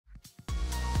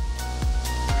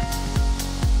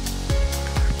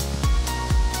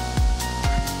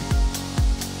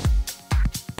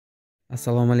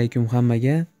Assalomu alaykum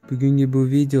hammaga. Bugungi bu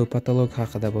video Potolokka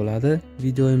haqida bo'ladi.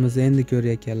 Videomizni endi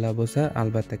ko'rayotganlar bo'lsa,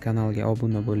 albatta kanalga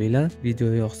obuna bo'linglar. Video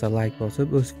yoqsa like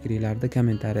bosib, o'z fikringizni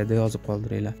kommentariyada yozib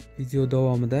qoldiringlar. Video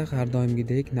davomida har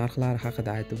doimgidek narxlar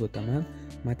haqida aytib o'taman.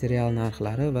 Material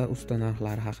narxlari va usta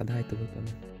narxlari haqida aytib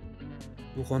o'taman.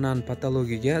 Bu xonani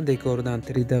patologiga dekordan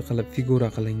 3D qilib figura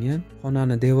qilingan.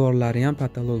 Xonani devorlari ham,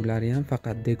 patologlari ham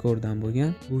faqat dekordan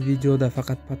bo'lgan. Bu videoda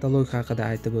faqat patolog haqida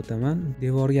aytib o'taman.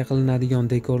 Devorga qilinadigan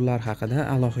dekorlar haqida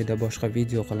alohida boshqa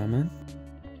video qilaman.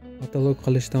 Patolog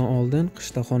qilishdan oldin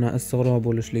qishda xona issiqroq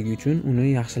bo'lishligi uchun uni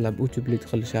yaxshilab uteplit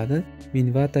qilishadi.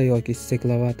 Minvata yoki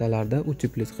steklovatalarda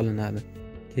uteplit qilinadi.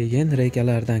 Keyin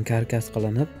reykalardan karkas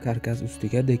qilinib, karkas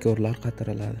ustiga dekorlar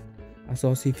qatiriladi.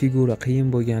 Asosiy figura qiyin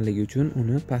bo'lganligi uchun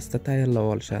uni pastda tayyorlab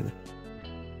olishadi.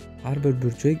 Har bir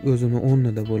burchak o'zini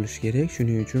o'rnida bo'lishi kerak,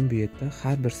 shuning uchun bu yerda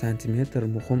har bir santimetr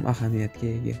muhim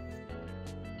ahamiyatga ega.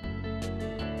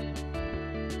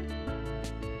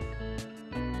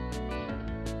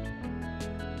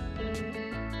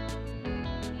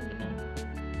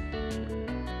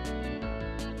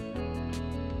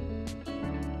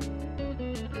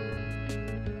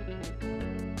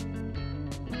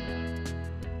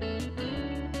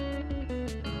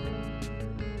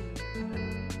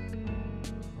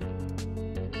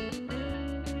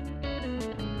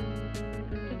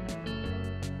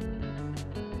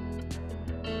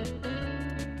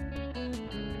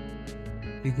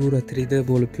 Figura 3D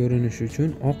bo'lib ko'rinishi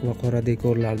uchun oq va qora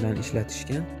dekorlardan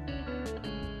ishlatishgan.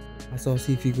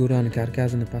 Asosiy figurani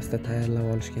karkasini pastda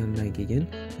tayyorlab olishgandan keyin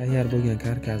tayyor bo'lgan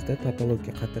karkasda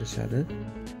potolokka qatirishadi.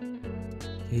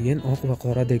 Keyin oq va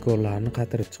qora dekorlarni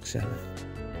qatirib chiqishadi.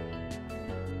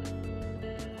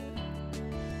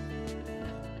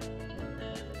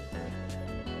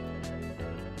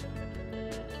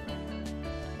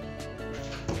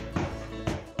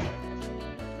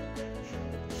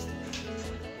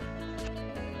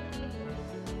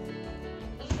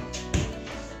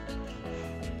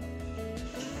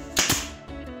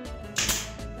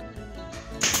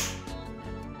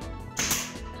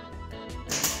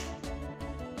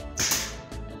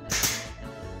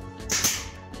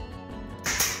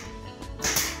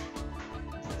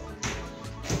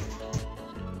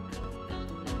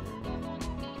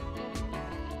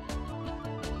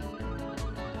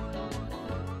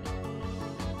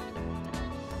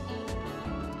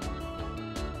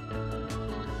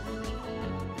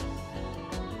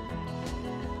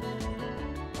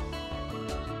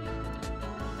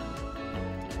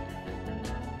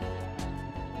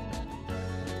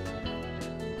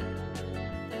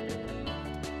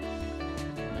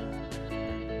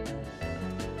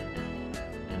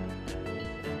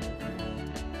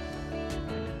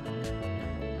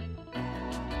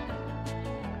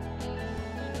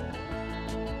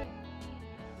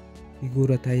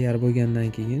 Figura tayyor bo'lgandan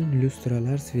keyin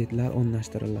lyustralar, svetlar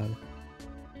o'rnashtiriladi.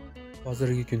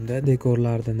 Hozirgi kunda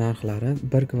dekorlarning narxlari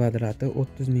 1 kvadrati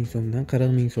 30 ming so'mdan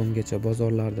 40 ming so'mgacha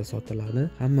bozorlarda sotiladi.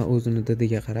 Hamma o'zini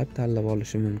didiga qarab tanlab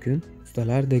olishi mumkin.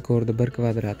 Ustalar dekorning 1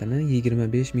 kvadratini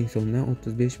 25 ming so'mdan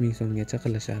 35 ming so'mgacha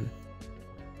qilishadi.